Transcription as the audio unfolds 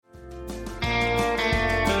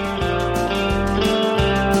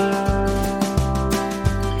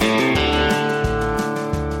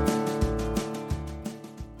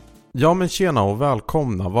Ja men tjena och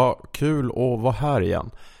välkomna, vad kul att vara här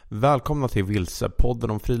igen. Välkomna till Vilse, podden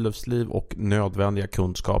om friluftsliv och nödvändiga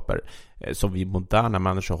kunskaper som vi moderna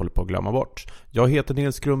människor håller på att glömma bort. Jag heter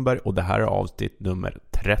Nils Grundberg och det här är avsnitt nummer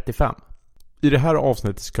 35. I det här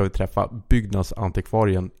avsnittet ska vi träffa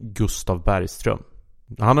byggnadsantikvarien Gustav Bergström.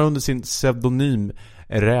 Han har under sin pseudonym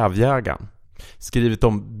Rävjägaren skrivit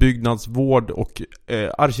om byggnadsvård och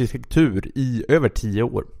arkitektur i över 10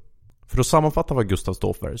 år. För att sammanfatta vad Gustav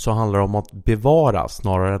står för så handlar det om att bevara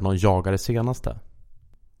snarare än att jaga det senaste.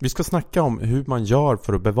 Vi ska snacka om hur man gör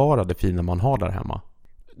för att bevara det fina man har där hemma.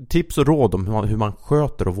 Tips och råd om hur man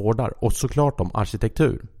sköter och vårdar och såklart om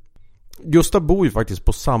arkitektur. Gustav bor ju faktiskt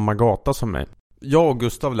på samma gata som mig. Jag och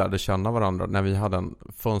Gustav lärde känna varandra när vi hade en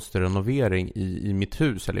fönsterrenovering i mitt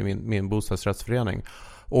hus eller i min bostadsrättsförening.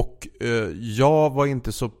 Och jag var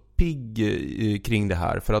inte så pigg kring det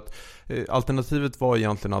här för att alternativet var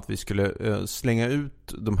egentligen att vi skulle slänga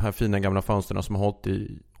ut de här fina gamla fönsterna som har hållit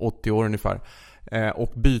i 80 år ungefär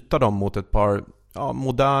och byta dem mot ett par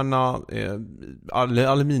moderna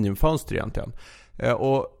aluminiumfönster egentligen.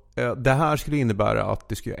 Och det här skulle innebära att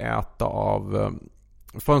det skulle äta av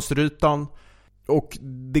fönsterytan och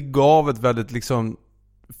det gav ett väldigt liksom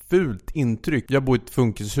fult intryck. Jag bor i ett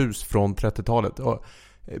funkishus från 30-talet och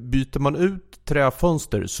byter man ut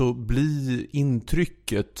träfönster så blir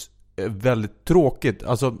intrycket väldigt tråkigt.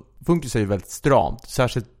 Alltså funkis är ju väldigt stramt,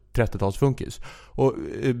 särskilt 30-talsfunkis. Och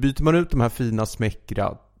byter man ut de här fina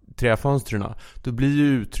smäckra träfönstren då blir ju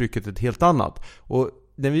uttrycket ett helt annat. Och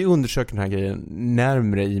när vi undersöker den här grejen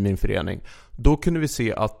närmare i min förening då kunde vi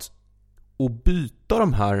se att byta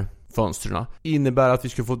de här fönstren innebär att vi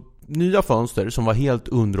skulle få nya fönster som var helt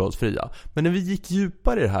underhållsfria. Men när vi gick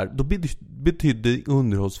djupare i det här då betydde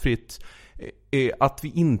underhållsfritt att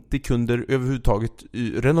vi inte kunde överhuvudtaget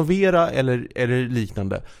renovera eller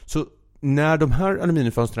liknande. Så när de här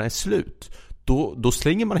aluminiumfönstren är slut då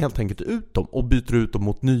slänger man helt enkelt ut dem och byter ut dem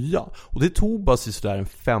mot nya. Och det tog bara sådär en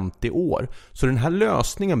 50 år. Så den här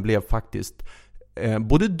lösningen blev faktiskt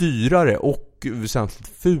både dyrare och väsentligt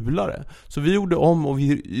fulare. Så vi gjorde om och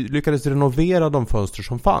vi lyckades renovera de fönster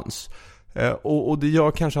som fanns. Och det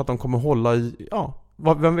gör kanske att de kommer hålla i,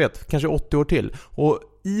 vem vet, kanske 80 år till. Och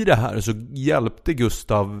i det här så hjälpte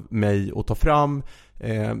Gustav mig att ta fram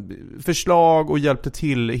förslag och hjälpte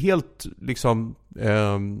till helt liksom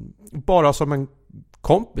bara som en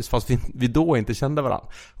kompis fast vi då inte kände varandra.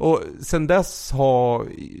 Och sen dess har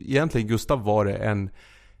egentligen Gustav varit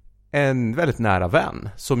en väldigt nära vän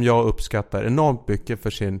som jag uppskattar enormt mycket för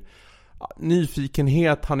sin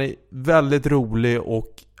nyfikenhet. Han är väldigt rolig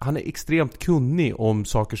och han är extremt kunnig om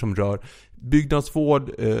saker som rör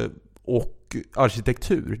byggnadsvård och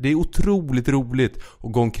arkitektur. Det är otroligt roligt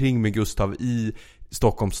att gå omkring med Gustav i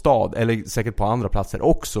Stockholms stad eller säkert på andra platser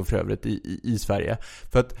också för övrigt i Sverige.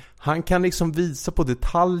 För att han kan liksom visa på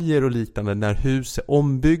detaljer och liknande när hus är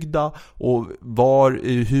ombyggda och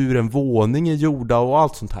hur en våning är gjorda och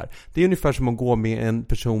allt sånt här. Det är ungefär som att gå med en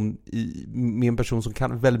person som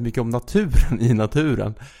kan väldigt mycket om naturen i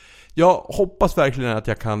naturen. Jag hoppas verkligen att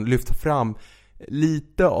jag kan lyfta fram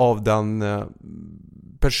lite av den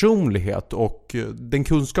personlighet och den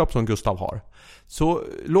kunskap som Gustav har. Så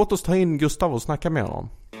låt oss ta in Gustav och snacka med honom.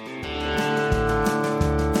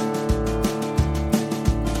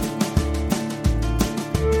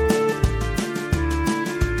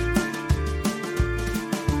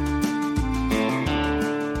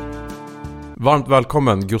 Varmt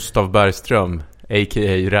välkommen Gustav Bergström,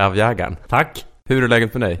 a.k.a. Rävjägaren. Tack. Hur är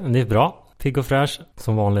läget för dig? Det är bra. Pigg och fräsch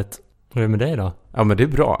som vanligt. Hur är det med dig då? Ja men det är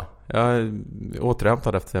bra. Jag är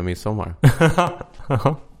återhämtad efter midsommar.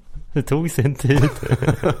 Det tog sin tid.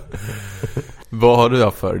 Vad har du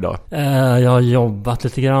haft för idag? Jag har jobbat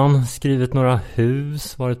lite grann, skrivit några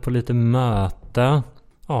hus, varit på lite möte.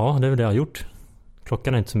 Ja, det är väl det jag har gjort.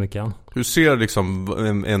 Klockan är inte så mycket än. Hur ser liksom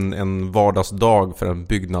en vardagsdag för en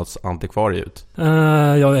byggnadsantikvarie ut?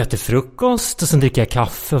 Jag äter frukost och sen dricker jag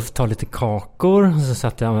kaffe och tar lite kakor. Och så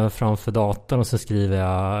sätter jag mig framför datorn och så skriver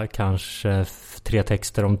jag kanske 3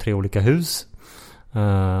 texter om 3 olika hus.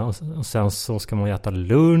 Och sen så ska man äta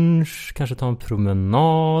lunch, kanske ta en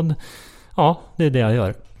promenad. Ja, det är det jag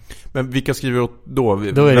gör. Men vilka skriver du då?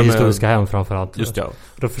 Då är det historiska hem framförallt. Just det.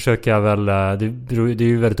 Då försöker jag väl, det är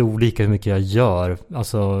ju väldigt olika hur mycket jag gör.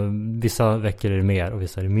 Alltså vissa veckor är det mer och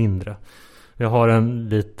vissa är det mindre. Jag har en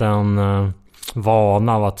liten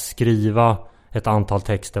vana av att skriva ett antal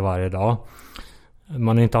texter varje dag.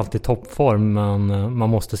 Man är inte alltid i toppform men man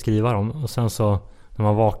måste skriva dem. Och sen så när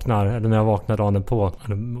man vaknar, eller när jag vaknar dagen på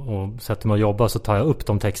och sätter mig och jobbar så tar jag upp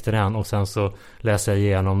de texterna igen och sen så läser jag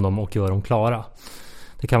igenom dem och gör dem klara.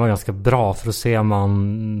 Det kan vara ganska bra för att se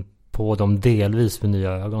man på dem delvis med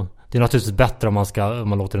nya ögon. Det är naturligtvis bättre om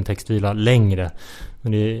man låter en text vila längre.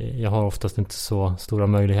 Men jag har oftast inte så stora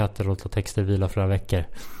möjligheter att låta texter vila flera veckor.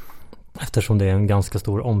 Eftersom det är en ganska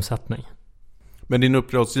stor omsättning. Men din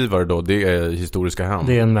upplagsgivare då, det är Historiska Hem?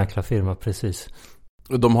 Det är en mäklarfirma, precis.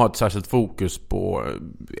 Och de har ett särskilt fokus på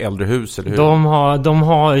äldre hus, eller hur? De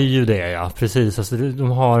har ju det, ja. Precis. Alltså,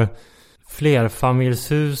 de har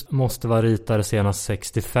flerfamiljshus, måste vara ritade senast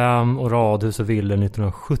 65 och radhus och villor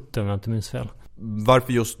 1970 om jag inte minns fel.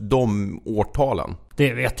 Varför just de årtalen?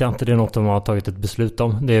 Det vet jag inte, det är något de har tagit ett beslut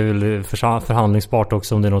om. Det är väl förhandlingsbart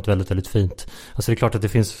också om det är något väldigt, väldigt fint. Alltså det är klart att det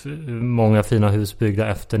finns många fina hus byggda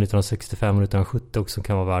efter 1965 och 1970 också som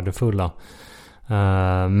kan vara värdefulla.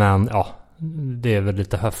 Men ja, det är väl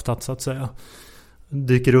lite höftat så att säga.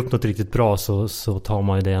 Dyker upp något riktigt bra så tar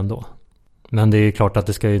man ju det ändå. Men det är ju klart att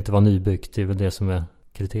det ska ju inte vara nybyggt, det är väl det som är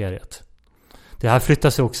kriteriet. Det här flyttar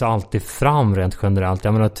sig också alltid fram rent generellt.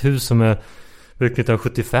 Jag menar ett hus som är byggt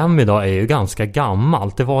 1975 idag är ju ganska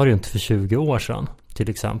gammalt. Det var det ju inte för 20 år sedan till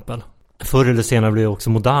exempel. Förr eller senare blir också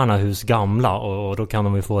moderna hus gamla och då kan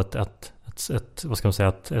de ju få ett vad ska man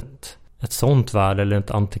säga, ett sånt värde eller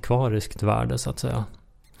ett antikvariskt värde så att säga.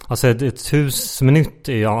 Alltså ett hus som är nytt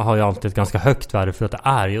har ju alltid ett ganska högt värde för att det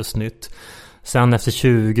är just nytt. Sen efter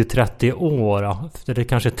 20-30 år, efter det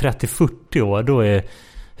kanske 30-40 år, då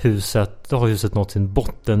har huset nått sin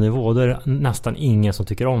bottennivå. Då är det nästan ingen som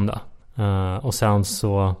tycker om det. Och sen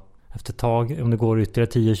så efter ett tag, om det går ytterligare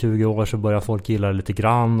 10-20 år så börjar folk gilla det lite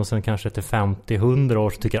grann. Och sen kanske efter 50-100 år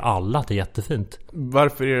så tycker alla att det är jättefint.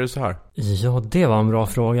 Varför är det så här? Ja, det var en bra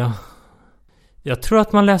fråga. Jag tror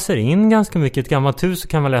att man läser in ganska mycket. I ett gammalt hus så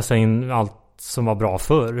kan man läsa in allt som var bra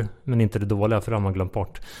förr, men inte det dåliga, för det har man glömt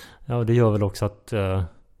bort. Ja, och det gör väl också att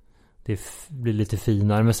det blir lite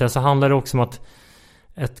finare. Men sen så handlar det också om att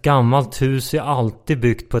ett gammalt hus är alltid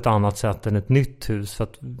byggt på ett annat sätt än ett nytt hus. För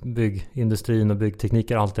att byggindustrin och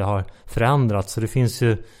byggtekniker alltid har förändrats. Så det finns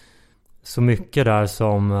ju så mycket där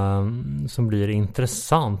som blir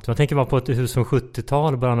intressant. Jag tänker bara på ett hus från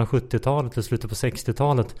 70-talet, början av 70-talet eller slutet på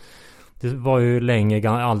 60-talet. Det var ju länge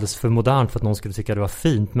alldeles för modernt för att någon skulle tycka det var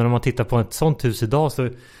fint. Men om man tittar på ett sånt hus idag så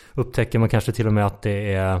upptäcker man kanske till och med att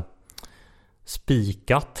det är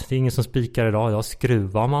spikat. Det är ingen som spikar idag. Idag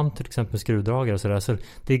skruvar man till exempel med skruvdragare och sådär. Så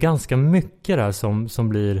det är ganska mycket där som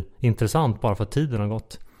blir intressant bara för att tiden har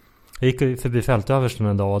gått. Jag gick förbi Fältöversten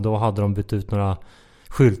en dag och då hade de bytt ut några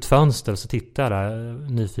skyltfönster. Så tittade jag där,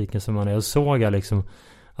 nyfiken som man är, och såg jag liksom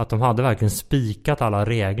att de hade verkligen spikat alla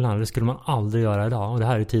reglerna. Det skulle man aldrig göra idag. Och det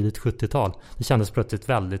här är tidigt 70-tal. Det kändes plötsligt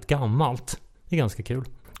väldigt gammalt. Det är ganska kul.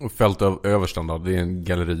 Och Fältöversten då? Det är en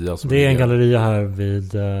galleria som det är en galleria här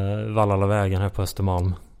vid Vallalavägen här på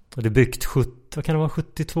Östermalm. Och det är byggt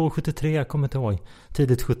 72, 73, jag kommer inte ihåg.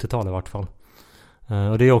 Tidigt 70-tal i vart fall.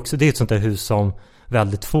 Och det är ett sånt där hus som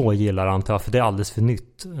väldigt få gillar, antar jag. För det är alldeles för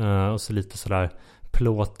nytt. Och så lite sådär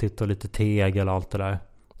plåtigt och lite tegel och allt det där.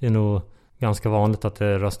 Det är nog ganska vanligt att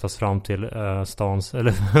det röstas fram till stans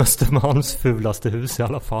eller Östermalms fulaste hus i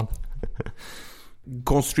alla fall.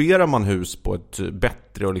 Konstruerar man hus på ett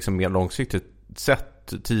bättre och liksom mer långsiktigt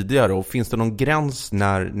sätt tidigare? Och finns det någon gräns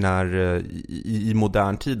när i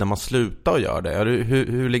modern tid när man slutar att göra det?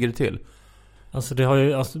 Hur ligger det till? Alltså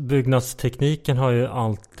byggnadstekniken har ju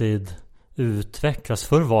alltid utvecklats.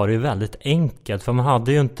 Förr var det ju väldigt enkelt. För man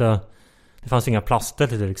hade ju inte... Det fanns inga plaster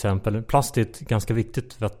till exempel. Plast är ett ganska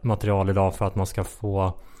viktigt material idag för att man ska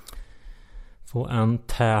få en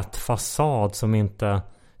tät fasad som inte...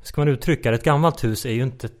 Hur ska man uttrycka det? Ett gammalt hus är ju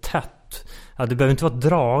inte tätt. Ja, det behöver inte vara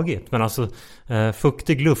dragigt. Men alltså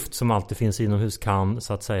fuktig luft som alltid finns inomhus kan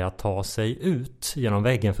så att säga ta sig ut genom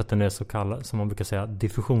väggen. För att den är så kallad, som man brukar säga,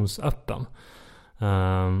 diffusionsöppen.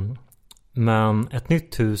 Men ett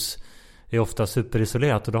nytt hus är ofta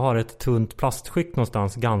superisolerat. Och då har ett tunt plastskikt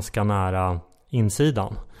någonstans ganska nära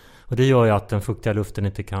insidan. Och det gör ju att den fuktiga luften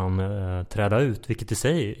inte kan träda ut. Vilket i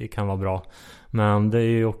sig kan vara bra. Men det är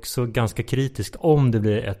ju också ganska kritiskt om det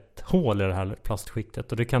blir ett hål i det här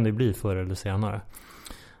plastskiktet. Och det kan det bli förr eller senare.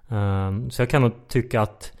 Så jag kan nog tycka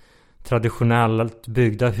att traditionellt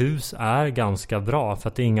byggda hus är ganska bra. För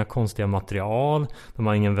att det är inga konstiga material. De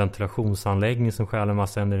har ingen ventilationsanläggning som stjäl en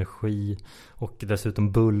massa energi. Och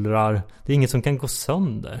dessutom bullrar. Det är inget som kan gå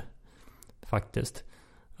sönder. Faktiskt.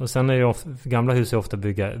 Och sen är ju gamla hus är ofta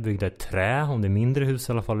byggda i trä. Om det är mindre hus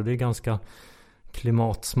i alla fall. Och det är ganska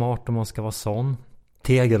klimatsmart om man ska vara sån.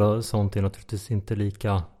 Tegel och sånt är naturligtvis inte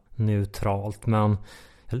lika neutralt. Men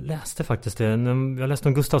jag läste faktiskt det. Jag läste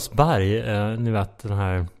om Gustavsberg. Ni vet den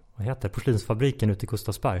här, vad heter det? Porslinsfabriken ute i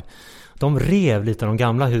Gustavsberg. De rev lite de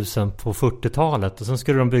gamla husen på 40-talet. Och sen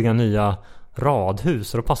skulle de bygga nya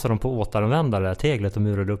radhus. Och då passade de på att återanvända det här teglet och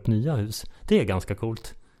murade upp nya hus. Det är ganska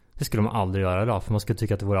coolt. Det skulle man aldrig göra idag, för man skulle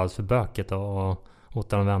tycka att det vore alldeles för bökigt att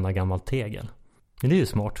återanvända gammalt tegel. Men det är ju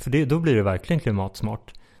smart, för då blir det verkligen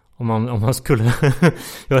klimatsmart. Om man skulle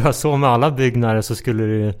göra så med alla byggnader så skulle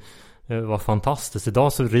det vara fantastiskt.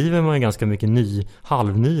 Idag så river man ju ganska mycket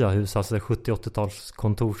halvnya hus, alltså 70-80-tals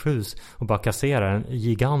kontorshus, och bara kasserar en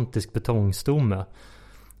gigantisk betongstomme.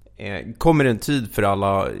 Kommer det en tid för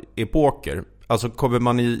alla epoker? Alltså kommer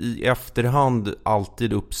man i efterhand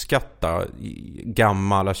alltid uppskatta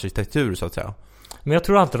gammal arkitektur så att säga? Men jag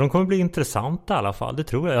tror alltid de kommer bli intressanta i alla fall. Det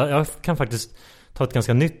tror jag. Jag kan faktiskt ta ett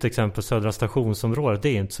ganska nytt exempel. Södra stationsområdet, det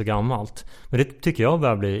är inte så gammalt. Men det tycker jag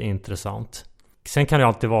börjar bli intressant. Sen kan det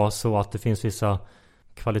alltid vara så att det finns vissa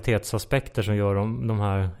kvalitetsaspekter som gör de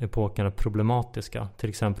här epokerna problematiska. Till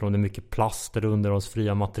exempel om det är mycket plast eller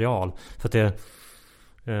underhållsfria material. För att det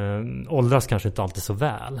åldras kanske inte alltid så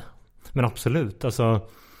väl. Men absolut, alltså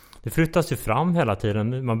det flyttas ju fram hela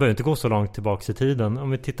tiden. Man behöver inte gå så långt tillbaka i tiden. Om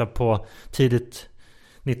vi tittar på tidigt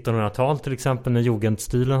 1900-tal till exempel, när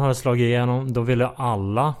jugendstilen hade slagit igenom, då ville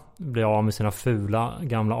alla bli av med sina fula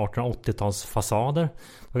gamla 1880-tals fasader.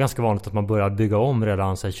 Det var ganska vanligt att man började bygga om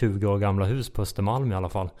redan 20 år gamla hus på Östermalm i alla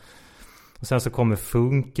fall. Och sen så kommer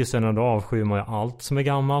funkisen, och då avskyr man ju allt som är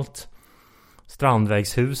gammalt.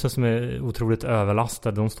 Strandvägshusen som är otroligt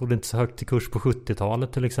överlastade, de stod inte så högt i kurs på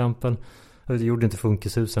 70-talet till exempel. Det gjorde inte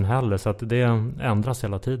funkishusen heller, så att det ändras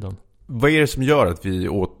hela tiden. Vad är det som gör att vi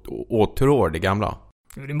återår det gamla?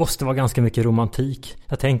 Det måste vara ganska mycket romantik.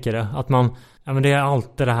 Jag tänker det. Att man, ja men det är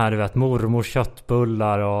alltid det här, du vet, mormors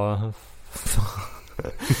köttbullar och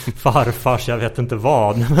farfars, jag vet inte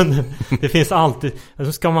vad. Men det finns alltid,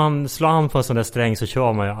 alltså ska man slå an på en sån där sträng så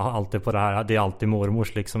kör man ju alltid på det här. Det är alltid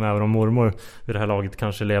mormors liksom. Även om mormor vid det här laget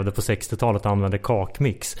kanske levde på 60-talet och använde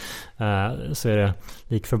kakmix, så är det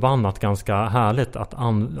likförbannat ganska härligt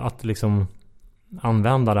att liksom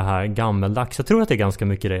använda det här gammeldags. Jag tror att det är ganska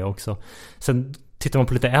mycket det också. Sen tittar man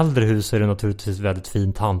på lite äldre hus så är det naturligtvis väldigt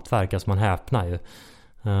fint hantverk. Alltså man häpnar ju.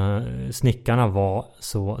 Snickarna var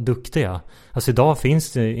så duktiga. Alltså idag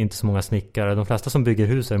finns det inte så många snickare. De flesta som bygger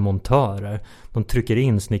hus är montörer. De trycker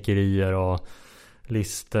in snickerier och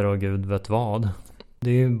lister och gud vet vad. Det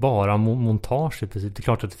är ju bara montage i princip. Det är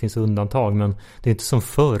klart att det finns undantag, men det är inte som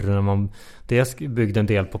förr när man dels byggde en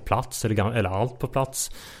del på plats eller allt på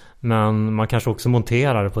plats. Men man kanske också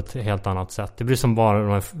monterar det på ett helt annat sätt. Det blir som bara de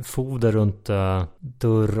här foder runt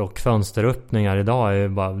dörr- och fönsteröppningar. Idag är ju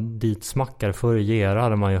bara ditsmackar. Förr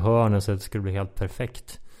gerade man ju hörnen så att det skulle bli helt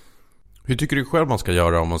perfekt. Hur tycker du själv man ska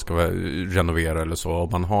göra om man ska renovera eller så? Om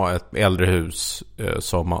man har ett äldre hus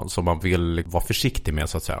som man vill vara försiktig med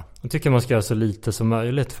så att säga. Jag tycker man ska göra så lite som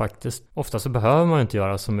möjligt faktiskt. Ofta så behöver man inte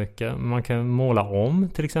göra så mycket. Man kan måla om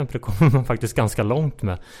till exempel. Det kommer man faktiskt ganska långt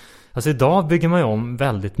med. Alltså idag bygger man ju om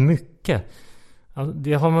väldigt mycket. Alltså,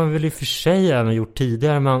 det har man väl i och för sig även gjort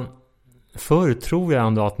tidigare, men förr tror jag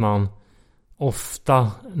ändå att man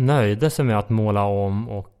ofta nöjde sig med att måla om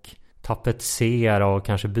och tapetsera och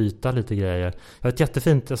kanske byta lite grejer. Jag har ett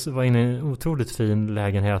jättefint, jag var inne i en otroligt fin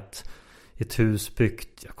lägenhet i ett hus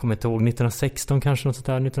byggt, jag kommer inte ihåg, 1916 kanske något sånt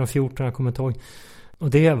där, 1914 jag kommer inte ihåg. Och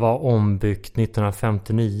det var ombyggt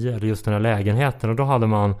 1959, eller just den här lägenheten, och då hade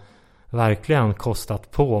man verkligen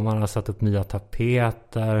kostat på. Man hade satt upp nya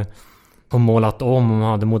tapeter och målat om, och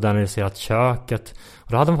man hade moderniserat köket.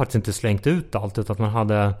 Och då hade man faktiskt inte slängt ut allt, utan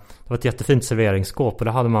det var ett jättefint serveringsskåp, och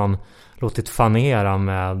det hade man låtit fanera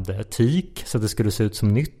med teak så att det skulle se ut som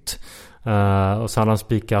nytt. Och så hade man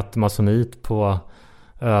spikat masonit på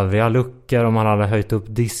övriga luckor, och man hade höjt upp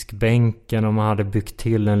diskbänken, och man hade byggt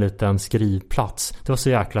till en liten skrivplats. Det var så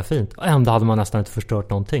jäkla fint. Och ändå hade man nästan inte förstört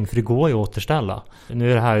någonting, för det går ju att återställa.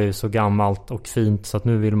 Nu är det här ju så gammalt och fint så att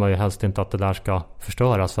nu vill man ju helst inte att det där ska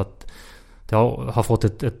förstöras, för att det har fått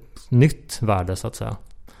ett nytt värde så att säga.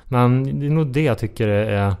 Men det är nog det jag tycker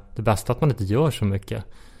är det bästa, att man inte gör så mycket.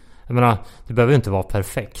 Jag menar, det behöver ju inte vara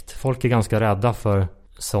perfekt. Folk är ganska rädda för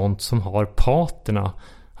sånt som har patina,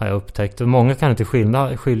 har jag upptäckt. Och många kan inte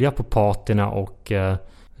skilja på patina och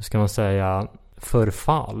hur ska man säga,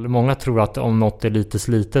 förfall. Många tror att om något är lite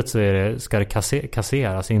slitet så ska det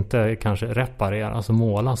kasseras, inte kanske repareras, alltså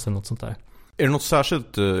målas eller något sånt där. Är det något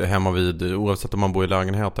särskilt hemma vid, oavsett om man bor i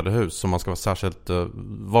lägenhet eller hus, som man ska vara särskilt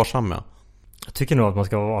varsam med? Jag tycker nog att man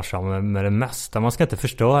ska vara varsam med det mesta. Man ska inte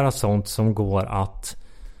förstöra sånt som går att...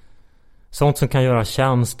 Sånt som kan göra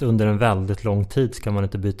tjänst under en väldigt lång tid ska man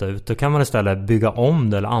inte byta ut. Då kan man istället bygga om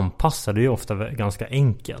det eller anpassa. Det är ju ofta ganska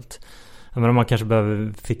enkelt. Men om man kanske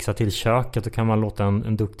behöver fixa till köket, då kan man låta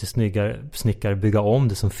en duktig snickare bygga om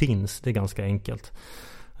det som finns. Det är ganska enkelt.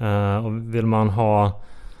 Och vill man ha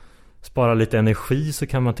spara lite energi så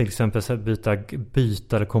kan man till exempel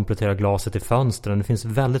byta eller komplettera glaset i fönstren. Det finns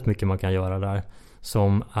väldigt mycket man kan göra där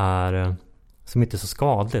som inte är så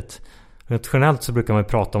skadligt. Generellt så brukar man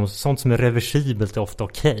prata om sånt som är reversibelt är ofta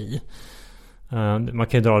okej. Man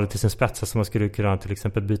kan ju dra det till sin spets, så man skulle kunna till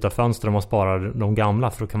exempel byta fönster om man sparar de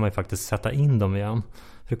gamla, för då kan man ju faktiskt sätta in dem igen.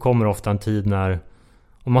 För det kommer ofta en tid när,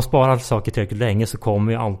 om man sparar saker tillräckligt länge, så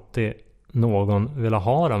kommer ju alltid någon vilja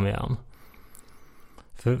ha dem igen.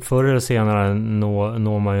 För förr eller senare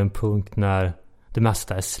når man ju en punkt när det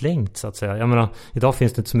mesta är slängt, så att säga. Jag menar, idag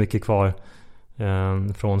finns det inte så mycket kvar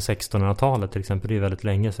från 1600-talet till exempel. Det är väldigt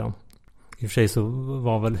länge sedan. I och för sig så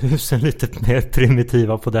var väl husen lite mer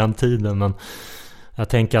primitiva på den tiden, men jag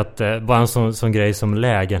tänker att bara en sån grej som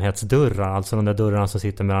lägenhetsdörrar, alltså de där dörrarna som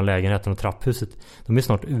sitter mellan lägenheten och trapphuset, de är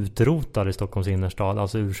snart utrotade i Stockholms innerstad,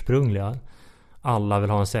 alltså ursprungliga. Alla vill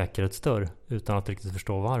ha en säkerhetsdörr utan att riktigt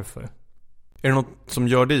förstå varför. Är det något som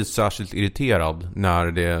gör dig särskilt irriterad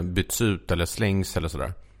när det byts ut eller slängs eller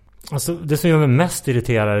sådär? Alltså det som gör mig mest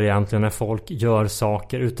irriterad är egentligen när folk gör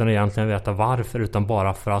saker utan att egentligen veta varför, utan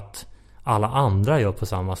bara för att alla andra gör på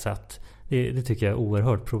samma sätt. Det tycker jag är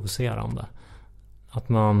oerhört provocerande. Att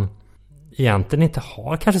man egentligen inte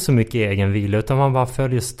har kanske så mycket egen vilja, utan man bara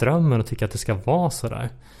följer strömmen och tycker att det ska vara så där.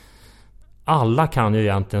 Alla kan ju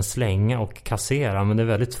egentligen slänga och kassera, men det är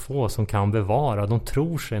väldigt få som kan bevara. De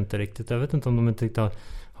tror sig inte riktigt. Jag vet inte om de inte riktigt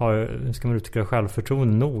har, ska man uttrycka,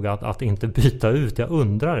 självförtroende nog att inte byta ut. Jag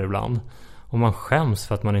undrar ibland om man skäms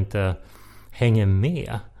för att man inte hänger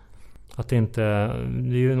med. Att det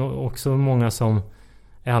är ju också många som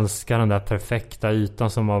älskar den där perfekta ytan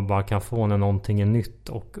som man bara kan få när någonting är nytt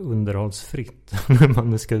och underhållsfritt, när man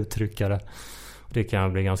nu ska uttrycka det. Det kan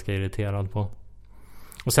jag bli ganska irriterad på.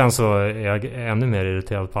 Och sen så är jag ännu mer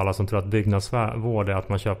irriterad på alla som tror att byggnadsvård är att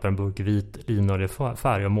man köper en burk vit linolje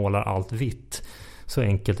färg och målar allt vitt. Så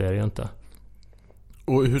enkelt är det ju inte.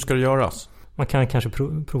 Och hur ska det göras? Man kan kanske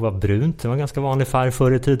prova brunt. Det var en ganska vanlig färg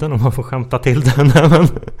förr i tiden, om man får skämta till den. Men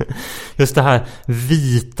just det här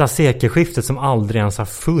vita sekelskiftet som aldrig ens har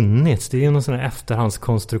funnits. Det är ju någon sån här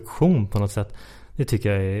efterhandskonstruktion på något sätt. Det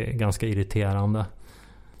tycker jag är ganska irriterande.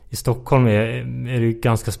 I Stockholm är det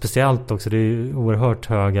ganska speciellt också. Det är oerhört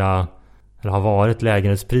höga, eller har varit,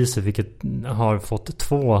 lägenhetspriser, vilket har fått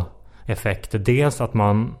två effekter. Dels att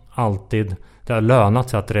man alltid, det har lönat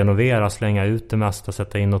sig att renovera, slänga ut det mesta,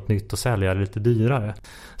 sätta in något nytt och sälja det lite dyrare.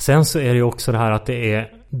 Sen så är det ju också det här att det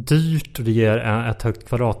är dyrt och det ger ett högt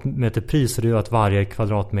kvadratmeterpris, och det gör att varje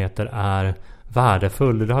kvadratmeter är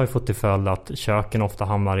värdefull. Det har ju fått till följd att köken ofta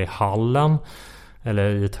hamnar i hallen eller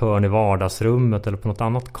i ett hörn i vardagsrummet eller på något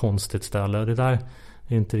annat konstigt ställe. Det där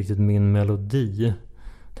är inte riktigt min melodi.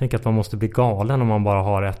 Tänk att man måste bli galen om man bara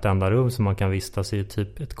har ett enda rum som man kan vistas i,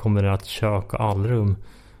 typ ett kombinerat kök och allrum.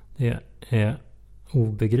 Det är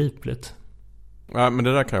obegripligt. Ja, men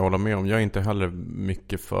det där kan jag hålla med om. Jag är inte heller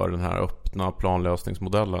mycket för den här öppna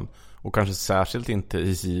planlösningsmodellen. Och kanske särskilt inte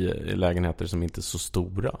i lägenheter som inte är så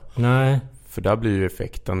stora. Nej. För där blir ju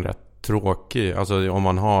effekten rätt tråkig. Alltså om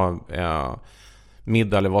man har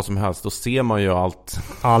middag eller vad som helst, då ser man ju allt.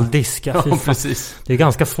 All diska. Ja, precis. Det är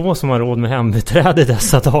ganska få som har råd med hembiträde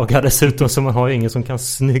dessa dagar dessutom, så man har ju ingen som kan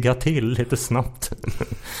snygga till lite snabbt.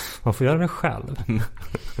 Man får göra det själv.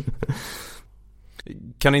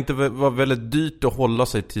 Kan det inte vara väldigt dyrt att hålla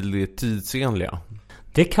sig till det tidsenliga?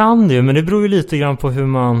 Det kan det ju, men det beror ju lite grann på hur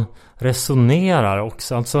man resonerar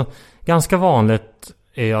också. Alltså, ganska vanligt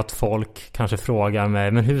är ju att folk kanske frågar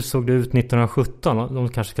mig, men hur såg det ut 1917? De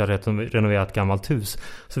kanske ska renovera ett gammalt hus.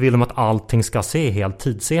 Så vill de att allting ska se helt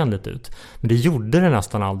tidsenligt ut. Men det gjorde det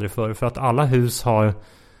nästan aldrig förr, för att alla hus har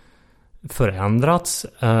förändrats,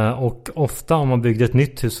 och ofta om man byggde ett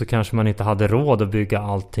nytt hus så kanske man inte hade råd att bygga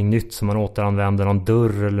allting nytt, så man återanvände någon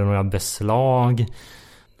dörr eller några beslag.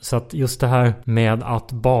 Så att just det här med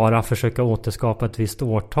att bara försöka återskapa ett visst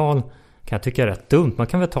årtal kan jag tycka är rätt dumt. Man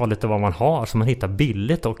kan väl ta lite vad man har så man hittar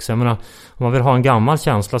billigt också. Jag menar, om man vill ha en gammal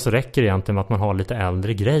känsla så räcker det egentligen med att man har lite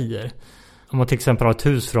äldre grejer. Om man till exempel har ett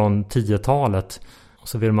hus från 10-talet och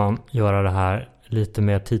så vill man göra det här lite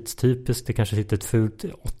mer tidstypiskt. Det kanske sitter ett fult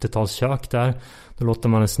 80-talskök där. Då låter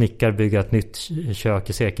man en snickare bygga ett nytt kök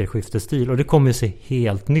i sekelskiftesstil. Och det kommer ju se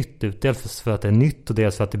helt nytt ut. Dels för att det är nytt och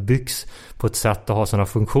dels för att det byggs på ett sätt och har sådana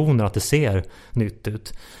funktioner att det ser nytt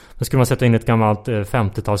ut. Men skulle man sätta in ett gammalt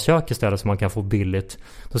 50-talskök istället som man kan få billigt,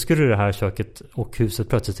 då skulle det här köket och huset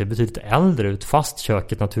plötsligt se betydligt äldre ut, fast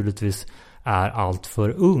köket naturligtvis är allt för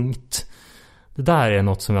ungt. Det där är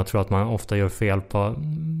något som jag tror att man ofta gör fel på.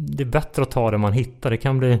 Det är bättre att ta det man hittar.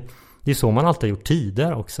 Det är så man alltid har gjort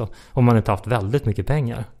tidigare också, om man inte haft väldigt mycket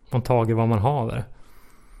pengar. Man tager vad man har.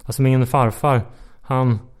 Alltså min farfar,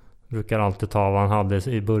 han brukar alltid ta vad han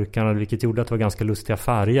hade i burkarna, vilket gjorde att det var ganska lustiga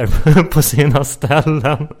färger på sina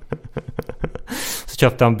ställen. Så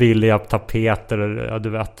köpte han billiga tapeter. Ja, du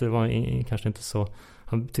vet, det var kanske inte så.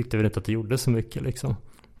 Han tyckte väl inte att det gjorde så mycket liksom.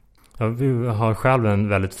 Jag har själv en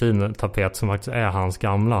väldigt fin tapet som faktiskt är hans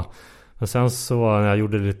gamla. Men sen så när jag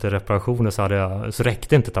gjorde lite reparationer så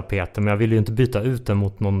räckte inte tapeten. Men jag ville ju inte byta ut den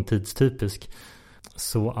mot någon tidstypisk.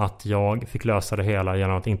 Så att jag fick lösa det hela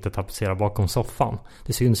genom att inte tapetsera bakom soffan.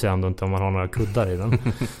 Det syns ju ändå inte om man har några kuddar i den.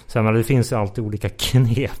 Så jag menar, det finns ju alltid olika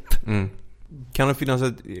knep. Mm. Kan det finnas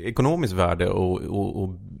ett ekonomiskt värde att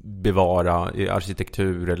bevara i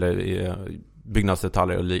arkitektur eller i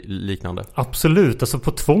byggnadsdetaljer och liknande? Absolut, alltså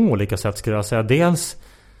på 2 olika sätt skulle jag säga. Dels,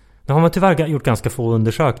 nu har man tyvärr gjort ganska få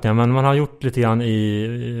undersökningar, men man har gjort lite grann i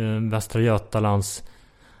Västra Götalands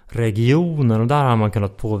regionen, och där har man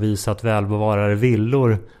kunnat påvisa att välbevarade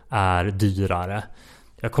villor är dyrare.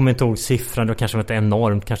 Jag kommer inte ihåg siffran, det var kanske inte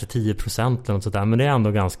enormt, kanske 10% eller något sådär, men det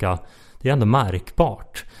är ändå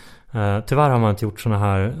märkbart. Tyvärr har man inte gjort sådana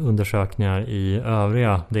här undersökningar i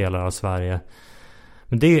övriga delar av Sverige.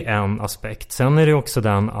 Men det är en aspekt. Sen är det också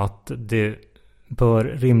den att det bör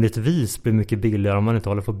rimligtvis bli mycket billigare om man inte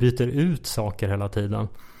håller på att byta ut saker hela tiden.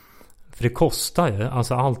 För det kostar ju,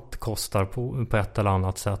 alltså allt kostar på ett eller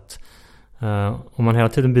annat sätt. Om man hela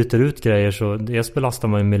tiden byter ut grejer så dels belastar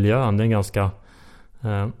man ju miljön. Det är en ganska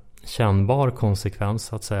kännbar konsekvens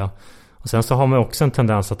så att säga. Och sen så har man också en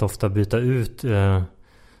tendens att ofta byta ut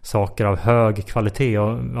saker av hög kvalitet. Och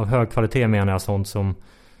av hög kvalitet menar jag sånt som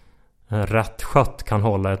rätt skött kan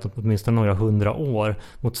hålla åtminstone några 100 år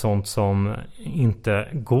mot sånt som inte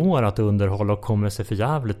går att underhålla och kommer sig för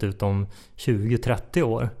jävligt ut om 20-30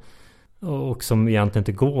 år. Och som egentligen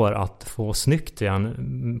inte går att få snyggt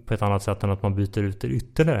igen på ett annat sätt än att man byter ut det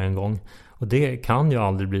ytterligare en gång. Och det kan ju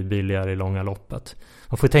aldrig bli billigare i långa loppet.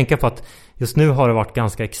 Man får tänka på att just nu har det varit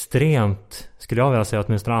ganska extremt, skulle jag vilja säga,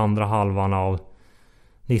 åtminstone andra halvan av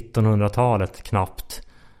 1900-talet knappt.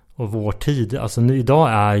 Och vår tid, alltså nu idag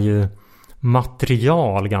är ju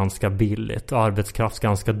material ganska billigt och arbetskraft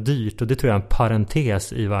ganska dyrt. Och det tror jag är en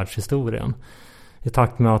parentes i världshistorien. I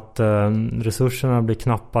takt med att resurserna blir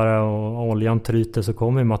knappare och oljan tryter så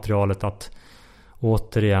kommer materialet att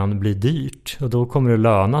återigen bli dyrt. Och då kommer det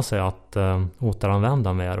löna sig att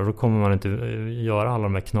återanvända mer. Och då kommer man inte göra alla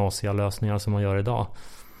de här knasiga lösningar som man gör idag.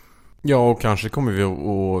 Ja, och kanske kommer vi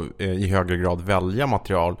att i högre grad välja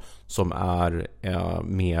material som är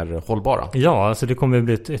mer hållbara. Ja, alltså det kommer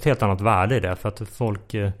bli ett helt annat värde i det. För att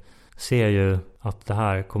folk ser ju att det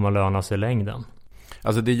här kommer att löna sig i längden.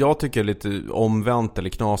 Alltså det jag tycker är lite omvänt eller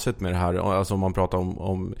knasigt med det här, alltså om man pratar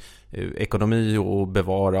om ekonomi och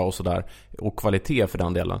bevara och sådär, och kvalitet för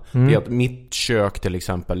den delen, det är att mitt kök till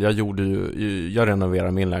exempel, jag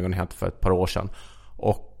renoverade min lägenhet för ett par år sedan,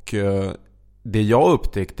 och det jag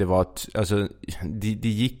upptäckte var att alltså, det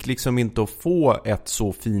gick liksom inte att få ett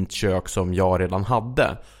så fint kök som jag redan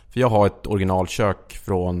hade. För jag har ett originalkök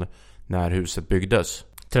från när huset byggdes.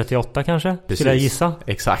 38 kanske? Precis. Skulle jag gissa?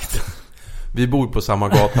 Exakt. Vi bor på samma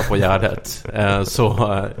gata på Gärdet.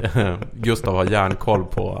 Så Gustav har järnkoll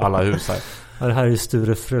på alla hus här. Ja, det här är ju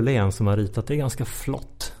Sture Frölén som har ritat. Det är ganska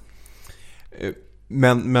flott.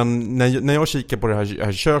 Men när jag kikar på det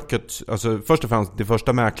här köket, alltså först och främst, det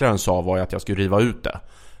första mäklaren sa var att jag skulle riva ut det.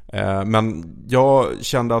 Men jag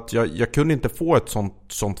kände att jag kunde inte få ett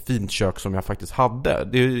sånt fint kök som jag faktiskt hade.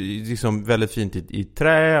 Det är liksom väldigt fint i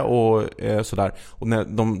trä och sådär. Och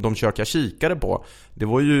när de kök jag kikade på, det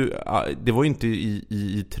var ju inte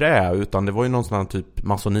i trä, utan det var ju någon sån här typ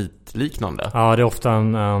masonitliknande. Ja, det är ofta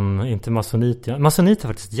inte masonit. Masonit är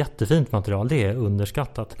faktiskt ett jättefint material. Det är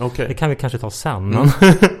underskattat. Okay. Det kan vi kanske ta sen. Men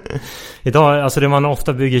idag, alltså det man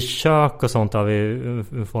ofta bygger kök och sånt av i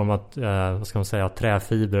form av, vad ska man säga,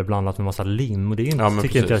 träfiber blandat med massa lim. Och det är inte,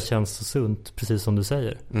 tycker inte jag känns så sunt, precis som du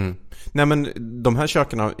säger. Mm. Nej, men de här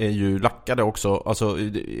kökarna är ju lackade också, alltså,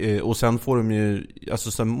 och sen får de ju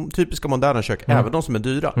alltså typiska moderna kök, även de som är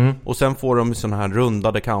dyra. Och sen får de såna här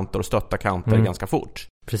rundade kanter och stötta kanter ganska fort.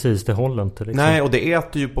 Precis, det håller inte liksom. Nej, och det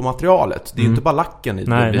äter ju på materialet. Det är ju inte bara lacken i.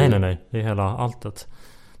 Nej. Det är hela alltet.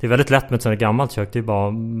 Det är väldigt lätt med ett sådant gammalt kök. Det är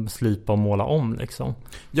bara slipa och måla om liksom.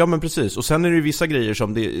 Ja, men precis. Och sen är det ju vissa grejer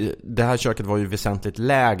som det här köket var ju väsentligt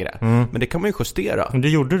lägre. Men det kan man ju justera. Men det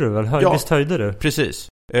gjorde du väl? Visst höjde du? Precis.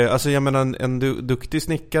 Alltså jag menar, en duktig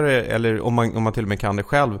snickare, eller om man till och med kan det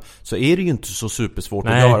själv, så är det ju inte så supersvårt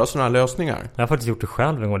att göra sådana här lösningar. Jag har faktiskt gjort det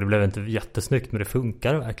själv en gång. Det blev inte jättesnyggt, men det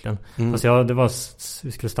funkar verkligen. Alltså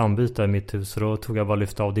vi skulle stambyta i mitt hus, och då tog jag bara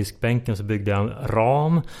lyfta av diskbänken, så byggde jag en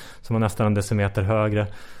ram som var nästan 1 decimeter högre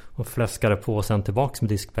och fläskade på sen tillbaks med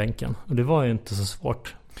diskbänken. Och det var ju inte så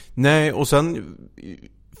svårt. Nej, och sen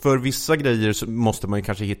för vissa grejer så måste man ju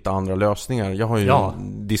kanske hitta andra lösningar. Jag har ju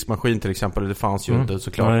en diskmaskin till exempel. Det fanns ju inte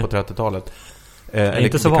såklart på 30-talet. Det är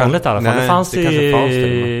inte så vanligt i alla fall. Nej, det fanns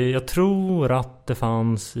det jag tror att det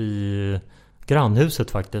fanns i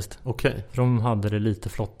grannhuset faktiskt. Okej. För de hade det lite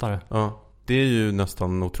flottare. Ja. Det är ju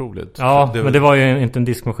nästan otroligt. Ja, men det var ju inte en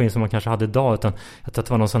diskmaskin som man kanske hade idag, utan jag tror att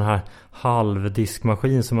det var någon sån här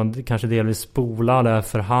halvdiskmaskin som man kanske delvis spolade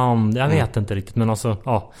för hand. Jag vet inte riktigt, men alltså,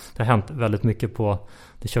 ja, det har hänt väldigt mycket på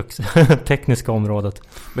det kökstekniska området.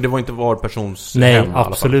 Men det var inte var persons Nej, hem,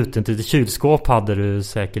 absolut inte. Det kylskåp hade du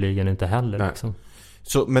säkerligen inte heller. Liksom.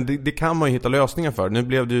 Så, men det kan man ju hitta lösningar för. Nu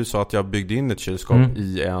blev det ju så att jag byggde in ett kylskåp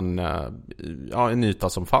i en yta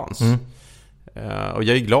som fanns. Och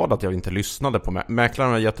jag är glad att jag inte lyssnade på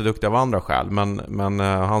mäklaren. Är jätteduktig av andra skäl, men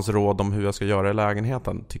hans råd om hur jag ska göra i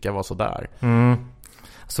lägenheten tycker jag var så där.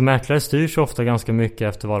 Så mäklare styrs ofta ganska mycket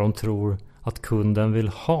efter vad de tror att kunden vill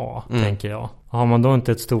ha, tänker jag. Har man då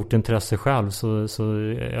inte ett stort intresse själv så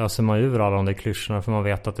öser man ur alla de där klyschorna, för man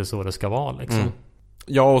vet att det är så det ska vara liksom.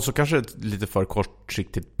 Ja, och så kanske ett lite för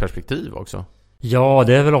kortsiktigt perspektiv också. Ja,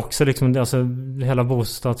 det är väl också liksom, alltså, hela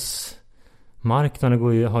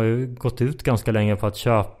bostadsmarknaden har ju gått ut ganska länge på att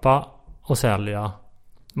köpa och sälja.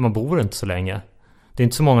 Man bor inte så länge. Det är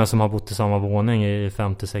inte så många som har bott i samma våning i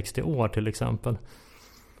 50-60 år till exempel.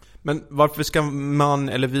 Men varför ska man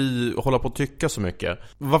eller vi hålla på att tycka så mycket?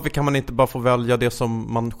 Varför kan man inte bara få välja det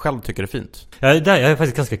som man själv tycker är fint? Jag är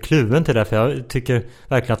faktiskt ganska kluven till det, för jag tycker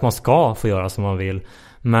verkligen att man ska få göra som man vill.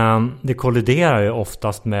 Men det kolliderar ju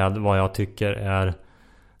oftast med vad jag tycker är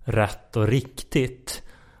rätt och riktigt.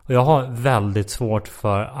 Och jag har väldigt svårt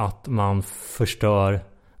för att man förstör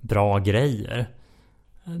bra grejer.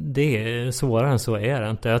 Det är svårare än så är det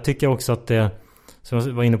inte. Jag tycker också att det, som jag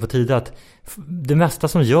var inne på tidigare, att det mesta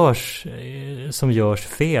som görs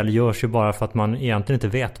fel görs ju bara för att man egentligen inte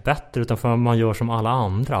vet bättre, utan för att man gör som alla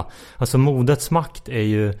andra. Alltså modets makt är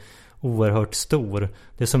ju oerhört stor.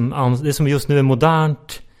 Det som just nu är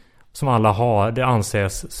modernt, som alla har, det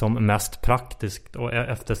anses som mest praktiskt och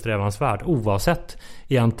eftersträvansvärt, oavsett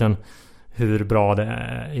egentligen hur bra det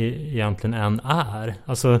egentligen än är.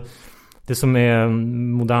 Alltså det som är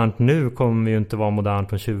modernt nu kommer ju inte vara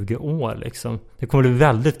modernt om 20 år liksom. Det kommer bli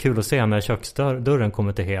väldigt kul att se när köksdörren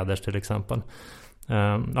kommer till heders till exempel.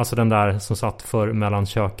 Alltså den där som satt för mellan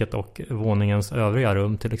köket och våningens övriga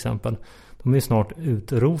rum till exempel. De är ju snart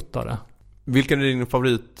utrotade. Vilken är din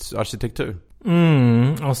favoritarkitektur?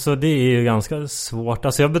 Alltså det är ju ganska svårt.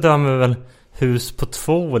 Alltså jag bedömer väl hus på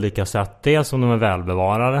 2 olika sätt. Dels om de är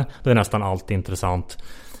välbevarade, då är nästan allt intressant.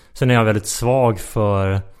 Sen är jag väldigt svag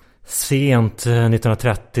för sent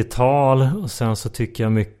 1930-tal, och sen så tycker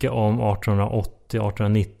jag mycket om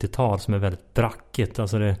 1880-1890-tal som är väldigt brackigt.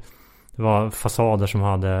 Alltså det var fasader som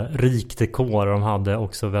hade rik dekor, och de hade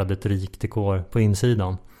också väldigt rik dekor på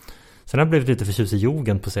insidan. Sen har jag blivit lite förtjust i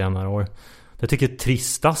jugend på senare år. Jag tycker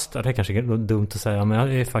tristast, det är kanske dumt att säga, men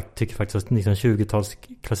jag tycker faktiskt att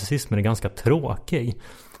 1920-talsklassicismen är ganska tråkig.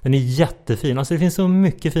 Den är jättefin, alltså det finns så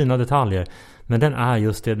mycket fina detaljer, men den är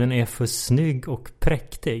just det, den är för snygg och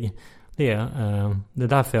präktig. Det är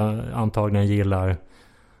därför jag antagligen gillar det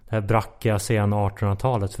här brackiga sena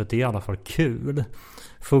 1800-talet, för att det är i alla fall kul.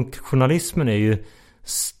 Funktionalismen är ju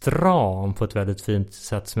stram på ett väldigt fint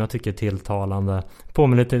sätt som jag tycker är tilltalande.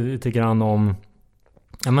 Påminner lite grann om,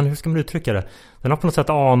 ja, men hur ska man uttrycka det? Den har på något sätt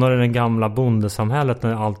anor i det gamla bondesamhället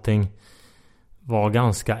när allting var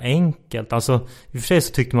ganska enkelt. Alltså i och för sig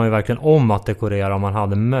så tyckte man ju verkligen om att dekorera om man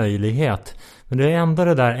hade möjlighet. Men det är ändå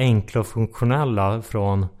det där enkla och funktionella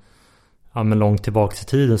från men långt tillbaka i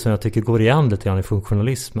tiden som jag tycker går igen lite grann i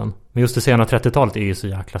funktionalismen. Men just det sena 30-talet är ju så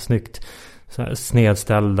jäkla snyggt. Så här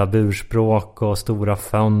snedställda burspråk och stora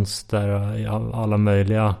fönster och alla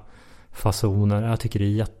möjliga fasoner. Jag tycker det är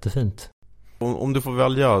jättefint. Om du får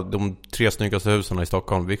välja de 3 snyggaste husen i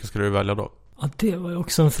Stockholm, vilka skulle du välja då? Ja, det var ju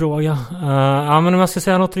också en fråga. Men om jag ska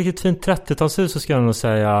säga något riktigt fint 30-talshus så ska jag nog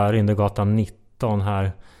säga Rindergatan 19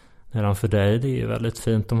 här nedanför dig. Det är ju väldigt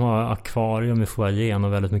fint. De har akvarium i foajén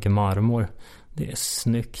och väldigt mycket marmor. Det är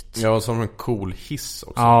snyggt. Ja, som en cool hiss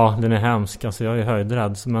också. Ja, den är hemsk. Alltså jag är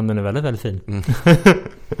höjdrädd, men den är väldigt, väldigt fin.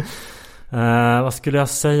 Vad skulle jag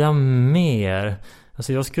säga mer?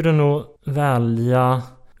 Alltså jag skulle nog välja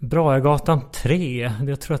Brahegatan 3.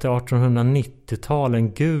 Jag tror att det är 1890-tal.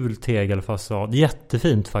 En gul tegelfasad.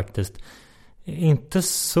 Jättefint faktiskt. Inte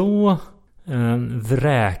så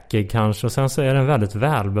vräkig kanske. Och sen så är den väldigt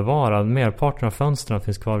välbevarad. Merparten av fönstren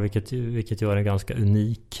finns kvar, vilket gör den ganska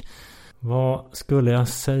unik. Vad skulle jag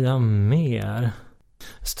säga mer?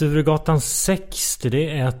 Sturegatan 60,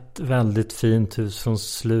 det är ett väldigt fint hus från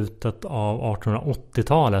slutet av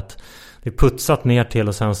 1880-talet. Det är putsat ner till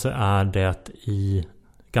och sen så är det i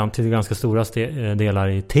till ganska stora delar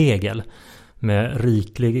i tegel med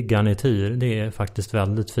riklig garnityr. Det är faktiskt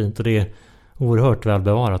väldigt fint och det är oerhört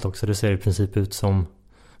välbevarat också. Det ser i princip ut som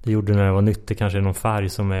det gjorde när det var nytt. Det kanske är någon färg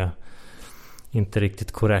som är inte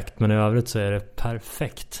riktigt korrekt, men i övrigt så är det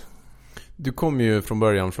perfekt. Du kom ju från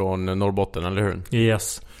början från Norrbotten, eller hur?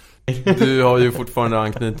 Yes. Du har ju fortfarande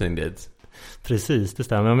anknytning dit. Precis, det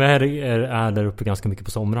stämmer. Men jag är där uppe ganska mycket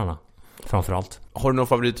på somrarna, framförallt. Har du något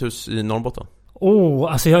favorithus i Norrbotten?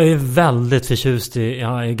 Alltså jag är väldigt förtjust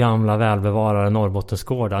i gamla välbevarade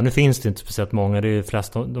Norrbottensgårdar. Nu finns det inte speciellt många. Det är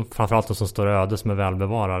framförallt de som står öde som är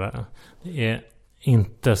välbevarade. Det är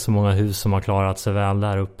inte så många hus som har klarat sig väl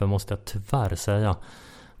där uppe, måste jag tyvärr säga.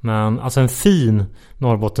 Men alltså en fin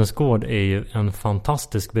Norrbottensgård är ju en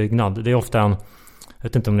fantastisk byggnad. Det är ofta en, jag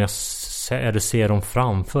vet inte om ni ser dem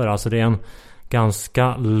framför. Alltså det är en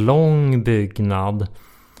ganska lång byggnad.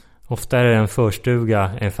 Ofta är det en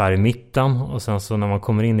förstuga ungefär i mitten. Och sen så när man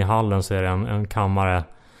kommer in i hallen så är det en kammare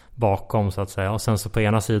bakom så att säga. Och sen så på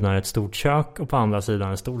ena sidan är det ett stort kök och på andra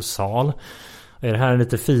sidan en stor sal. Och är det här en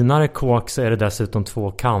lite finare kåk så är det dessutom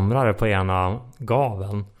 2 kamrar på ena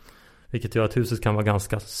gaveln. Vilket gör att huset kan vara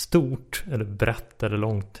ganska stort eller brett eller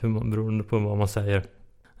långt beroende på vad man säger.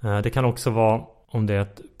 Det kan också vara, om det är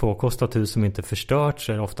ett påkostat hus som inte förstörts,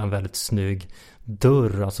 så är det ofta en väldigt snygg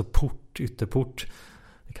dörr, alltså ytterport.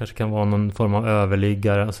 Det kanske kan vara någon form av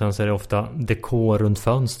överliggare och sen så är det ofta dekor runt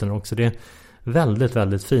fönstren också. Det är väldigt,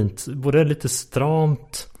 väldigt fint. Både lite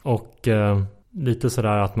stramt och lite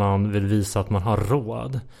sådär att man vill visa att man har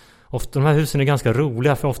råd. Ofta de här husen är ganska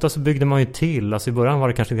roliga, för ofta så byggde man ju till. Alltså i början var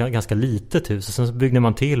det kanske ganska litet hus och sen så byggde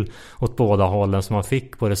man till åt båda hållen så man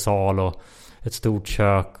fick både sal och ett stort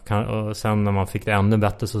kök. Och sen när man fick det ännu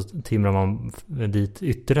bättre så timrade man dit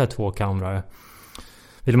ytterligare 2 kamrar.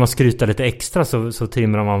 Vill man skryta lite extra så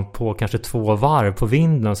timrar man på kanske 2 varv på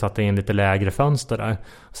vinden och satte in lite lägre fönster där.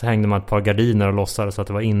 Så hängde man ett par gardiner och lossade så att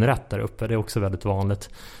det var inrätt där uppe. Det är också väldigt vanligt.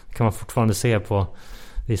 Det kan man fortfarande se på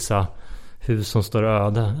vissa hus som står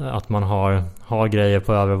öde, att man har grejer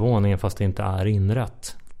på övervåningen fast det inte är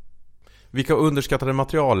inrätt. Vilka underskattade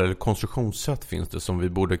material eller konstruktionssätt finns det som vi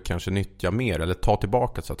borde kanske nyttja mer eller ta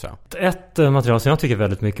tillbaka så att säga? Ett material som jag tycker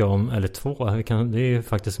väldigt mycket om, eller 2, det är ju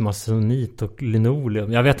faktiskt masonit och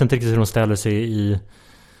linoleum. Jag vet inte riktigt hur de ställer sig i,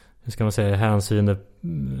 hur ska man säga,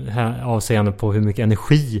 avseende på hur mycket